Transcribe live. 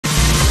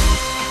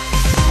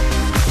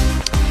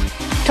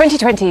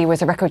2020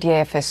 was a record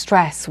year for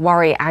stress,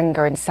 worry,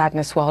 anger and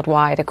sadness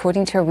worldwide.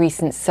 According to a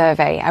recent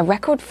survey, a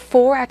record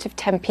 4 out of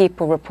 10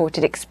 people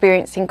reported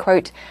experiencing,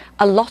 quote,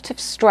 a lot of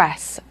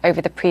stress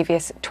over the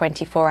previous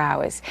 24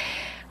 hours.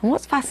 And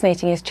what's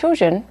fascinating is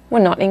children were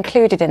not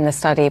included in the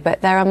study,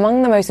 but they're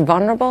among the most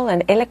vulnerable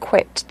and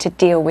ill-equipped to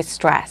deal with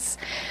stress.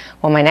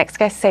 Well, my next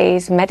guest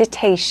says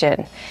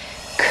meditation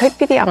could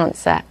be the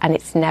answer, and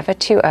it's never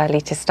too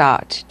early to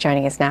start.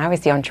 Joining us now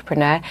is the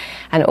entrepreneur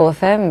and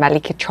author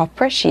Mallika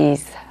Chopra.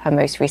 Her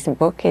most recent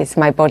book is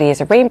My Body is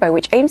a Rainbow,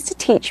 which aims to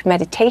teach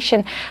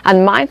meditation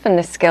and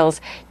mindfulness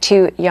skills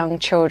to young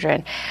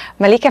children.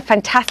 Mallika,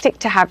 fantastic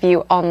to have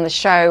you on the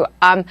show.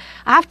 I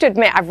have to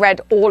admit, I've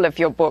read all of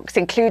your books,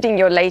 including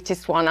your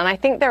latest one, and I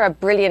think they're a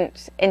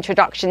brilliant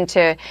introduction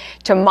to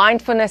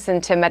mindfulness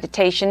and to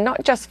meditation,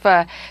 not just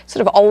for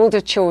sort of older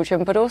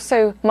children, but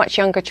also much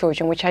younger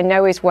children, which I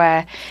know is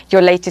where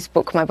your latest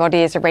book, My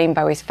Body is a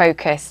Rainbow, is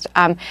focused.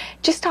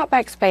 Just start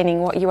by explaining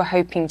what you were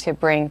hoping to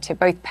bring to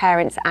both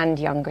parents and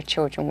younger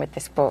children with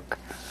this book.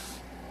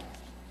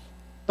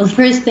 Well,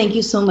 first, thank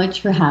you so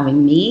much for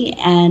having me.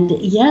 And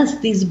yes,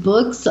 these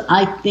books,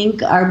 I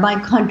think, are my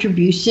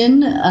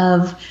contribution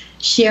of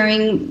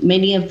sharing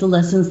many of the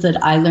lessons that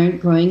I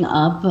learned growing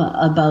up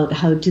about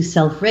how to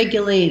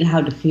self-regulate,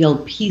 how to feel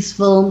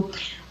peaceful.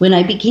 When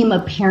I became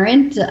a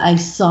parent, I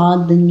saw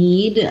the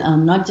need,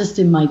 not just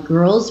in my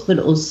girls, but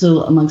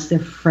also amongst their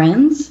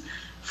friends,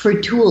 for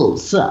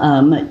tools,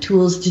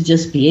 tools to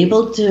just be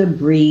able to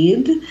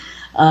breathe,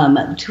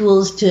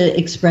 tools to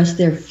express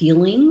their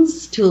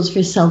feelings, tools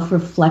for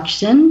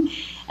self-reflection.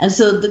 And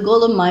so the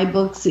goal of my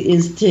books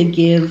is to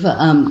give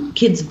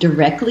kids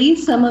directly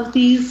some of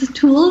these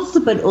tools,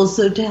 but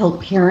also to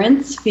help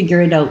parents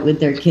figure it out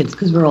with their kids,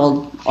 because we're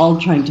all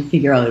trying to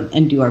figure out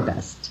and do our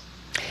best.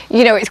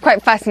 You know, it's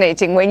quite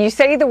fascinating. When you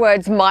say the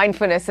words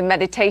mindfulness and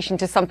meditation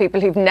to some people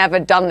who've never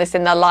done this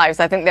in their lives,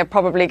 I think they're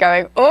probably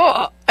going,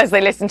 oh, as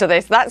they listen to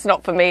this, that's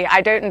not for me.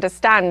 I don't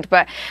understand.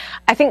 But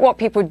I think what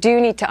people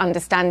do need to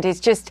understand is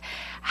just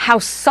how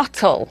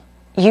subtle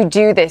you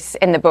do this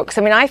in the books.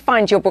 I mean, I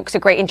find your books a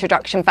great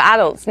introduction for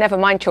adults, never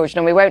mind children,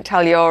 and we won't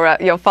tell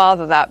your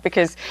father that,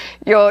 because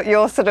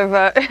you're sort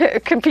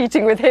of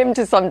competing with him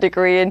to some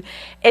degree in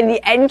the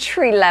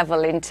entry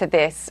level into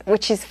this,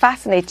 which is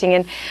fascinating.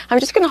 And I'm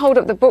just going to hold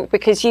up the book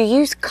because you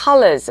use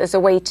colours as a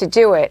way to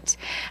do it,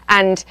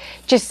 and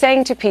just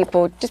saying to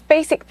people just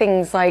basic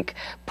things like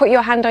put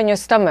your hand on your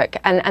stomach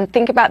and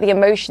think about the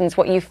emotions,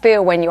 what you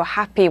feel when you're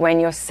happy,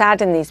 when you're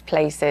sad in these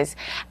places,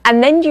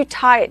 and then you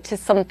tie it to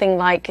something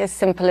like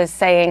as simple as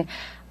saying,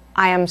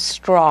 I am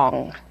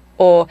strong,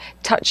 or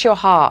touch your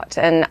heart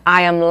and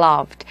I am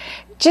loved.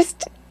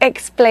 Just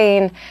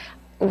explain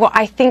what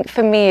I think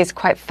for me is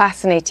quite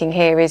fascinating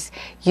here is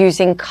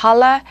using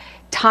colour,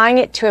 tying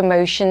it to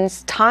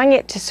emotions, tying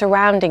it to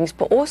surroundings,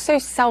 but also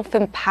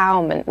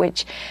self-empowerment,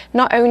 which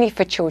not only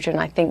for children,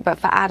 I think, but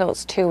for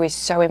adults too, is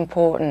so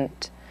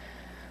important.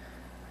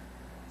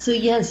 So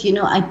yes,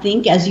 I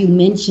think, as you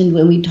mentioned,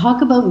 when we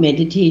talk about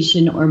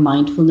meditation or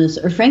mindfulness,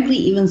 or frankly,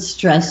 even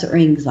stress or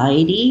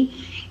anxiety,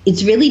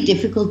 it's really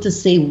difficult to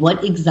say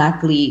what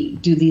exactly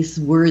do these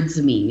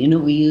words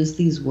mean. We use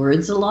these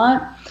words a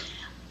lot.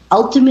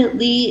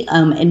 Ultimately,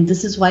 and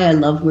this is why I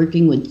love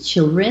working with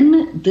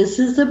children, this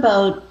is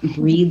about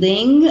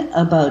breathing,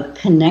 about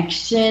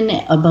connection,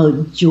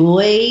 about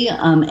joy,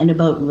 and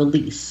about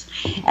release.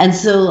 And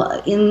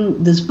so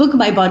in this book,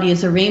 My Body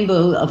is a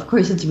Rainbow, of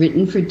course, it's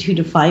written for 2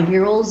 to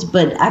 5-year-olds,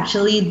 but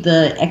actually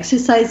the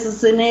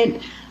exercises in it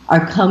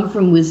come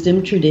from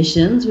wisdom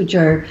traditions, which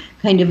are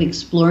kind of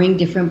exploring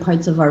different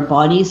parts of our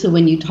body. So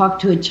when you talk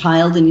to a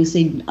child and you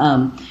say,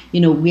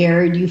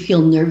 where do you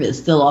feel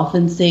nervous? They'll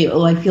often say,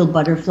 oh, I feel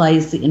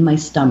butterflies in my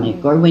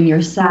stomach. Or when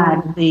you're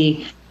sad,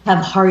 they have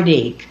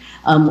heartache.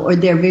 Or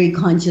they're very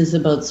conscious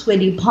about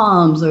sweaty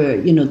palms, or,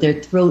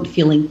 their throat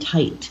feeling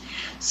tight.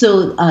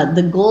 So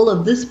the goal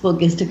of this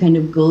book is to kind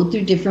of go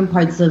through different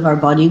parts of our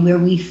body where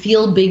we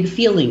feel big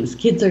feelings.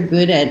 Kids are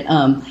good at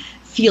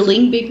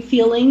feeling big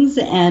feelings,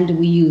 and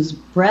we use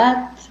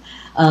breath.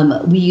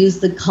 We use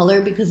the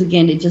color because,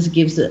 again, it just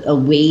gives a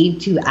way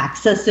to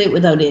access it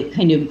without it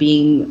kind of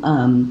being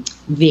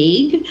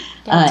vague.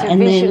 And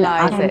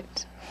visualize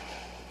it.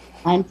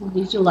 And to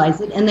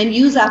visualize it. And then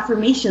use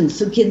affirmations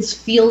so kids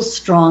feel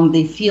strong,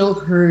 they feel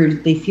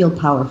heard, they feel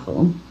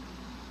powerful.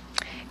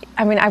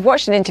 I mean, I've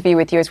watched an interview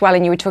with you as well,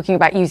 and you were talking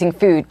about using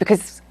food,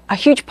 because a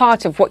huge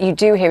part of what you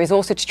do here is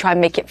also to try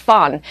and make it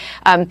fun.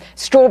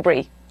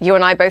 Strawberry. You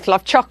and I both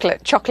love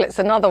chocolate. Chocolate's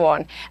another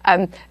one.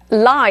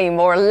 Lime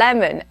or a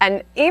lemon.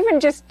 And even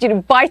just,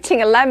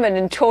 biting a lemon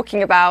and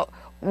talking about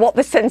what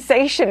the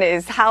sensation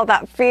is, how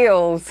that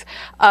feels,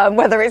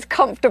 whether it's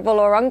comfortable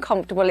or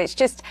uncomfortable. It's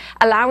just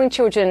allowing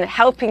children,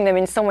 helping them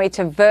in some way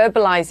to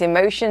verbalize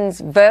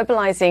emotions,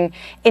 verbalizing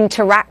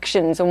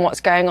interactions and what's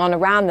going on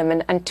around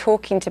them, and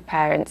talking to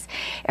parents.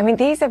 I mean,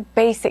 these are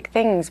basic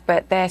things,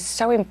 but they're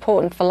so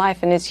important for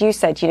life. And as you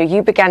said,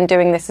 you began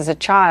doing this as a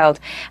child,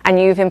 and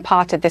you've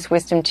imparted this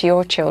wisdom to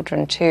your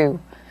children too.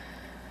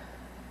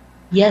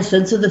 Yes,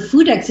 and so the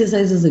food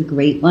exercise is a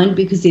great one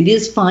because it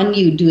is fun.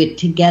 You do it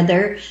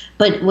together.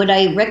 But what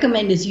I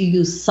recommend is you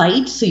use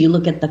sight. So you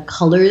look at the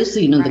colors, so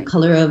you know the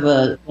color of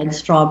a red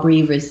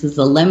strawberry versus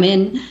a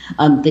lemon,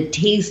 the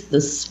taste, the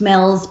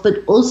smells,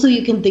 but also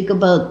you can think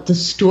about the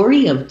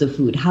story of the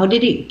food. How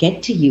did it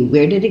get to you?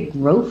 Where did it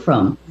grow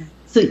from?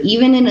 So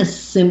even in a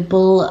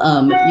simple,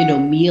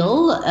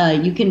 meal,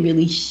 you can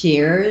really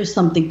share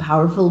something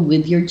powerful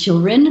with your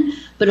children,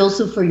 but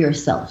also for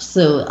yourself.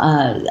 So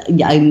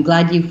yeah, I'm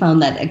glad you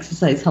found that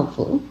exercise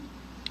helpful.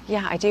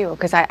 Yeah, I do,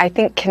 because I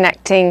think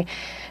connecting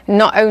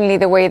not only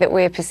the way that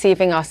we're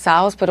perceiving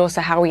ourselves, but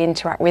also how we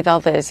interact with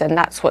others. And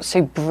that's what's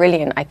so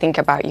brilliant, I think,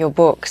 about your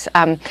books.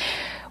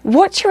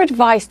 What's your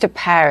advice to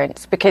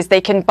parents? Because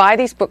they can buy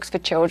these books for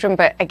children,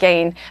 but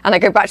again, and I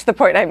go back to the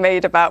point I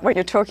made about when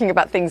you're talking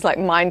about things like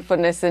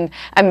mindfulness and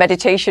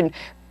meditation,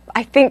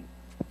 I think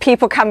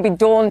people can be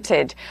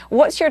daunted.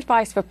 What's your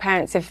advice for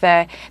parents if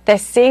they're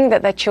seeing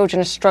that their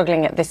children are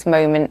struggling at this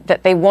moment,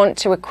 that they want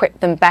to equip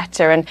them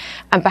better, and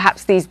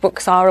perhaps these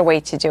books are a way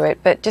to do it,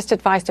 but just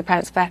advice to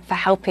parents for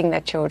helping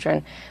their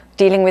children,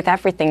 dealing with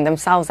everything,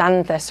 themselves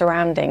and their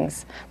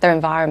surroundings, their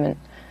environment?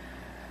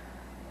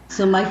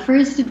 So my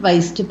first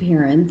advice to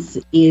parents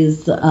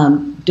is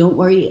don't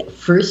worry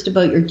first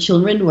about your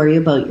children, worry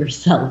about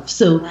yourself.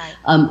 So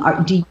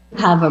do you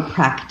have a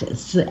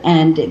practice?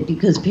 And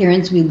because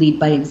parents, we lead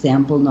by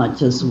example, not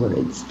just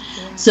words.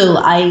 So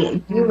I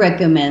do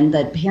recommend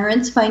that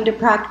parents find a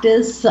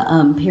practice.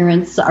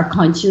 Parents are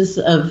conscious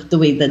of the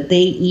way that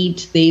they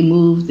eat, they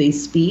move, they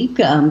speak,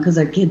 because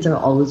our kids are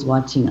always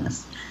watching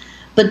us.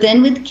 But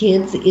then with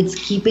kids, it's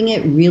keeping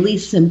it really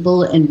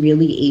simple and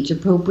really age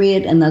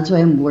appropriate. And that's why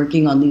I'm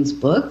working on these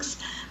books.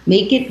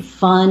 Make it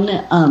fun.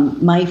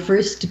 My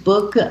first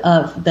book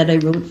that I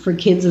wrote for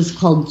kids is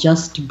called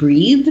Just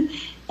Breathe.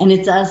 And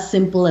it's as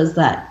simple as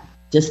that.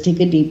 Just take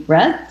a deep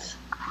breath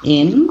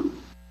in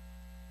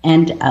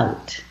and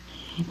out.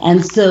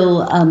 And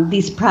so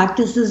these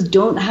practices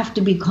don't have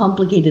to be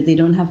complicated. They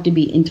don't have to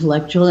be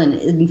intellectual. And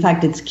in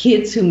fact, it's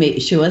kids who may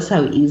show us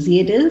how easy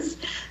it is.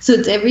 So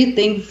it's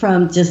everything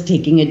from just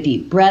taking a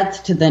deep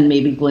breath to then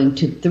maybe going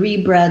to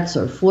 3 breaths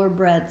or 4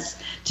 breaths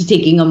to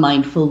taking a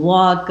mindful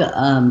walk,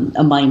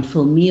 a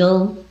mindful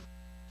meal.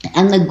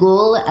 And the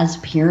goal as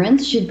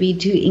parents should be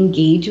to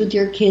engage with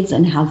your kids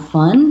and have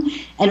fun,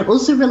 and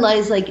also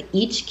realize like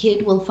each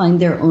kid will find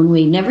their own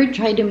way. Never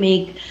try to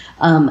make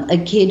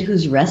a kid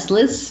who's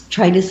restless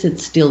try to sit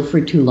still for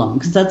too long,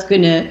 because that's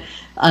going to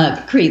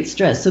create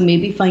stress. So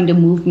maybe find a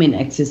movement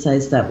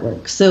exercise that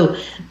works. So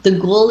the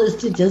goal is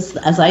to just,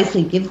 as I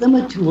say, give them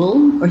a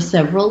tool or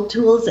several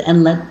tools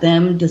and let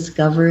them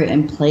discover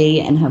and play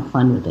and have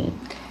fun with it.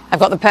 I've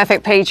got the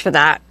perfect page for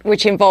that,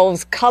 which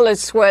involves colours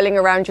swirling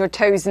around your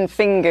toes and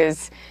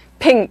fingers,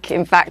 pink,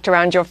 in fact,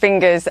 around your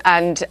fingers,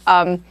 and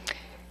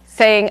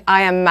saying,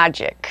 "I am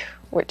magic,"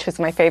 which was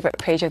my favourite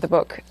page of the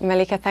book.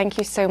 Mallika, thank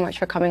you so much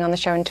for coming on the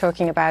show and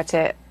talking about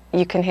it.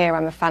 You can hear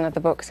I'm a fan of the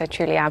books, I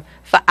truly am,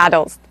 for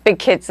adults, big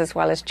kids as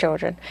well as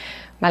children.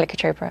 Mallika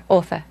Chopra,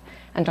 author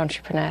and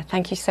entrepreneur,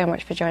 thank you so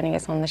much for joining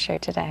us on the show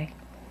today.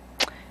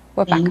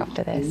 We're back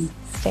after this.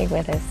 Stay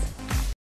with us.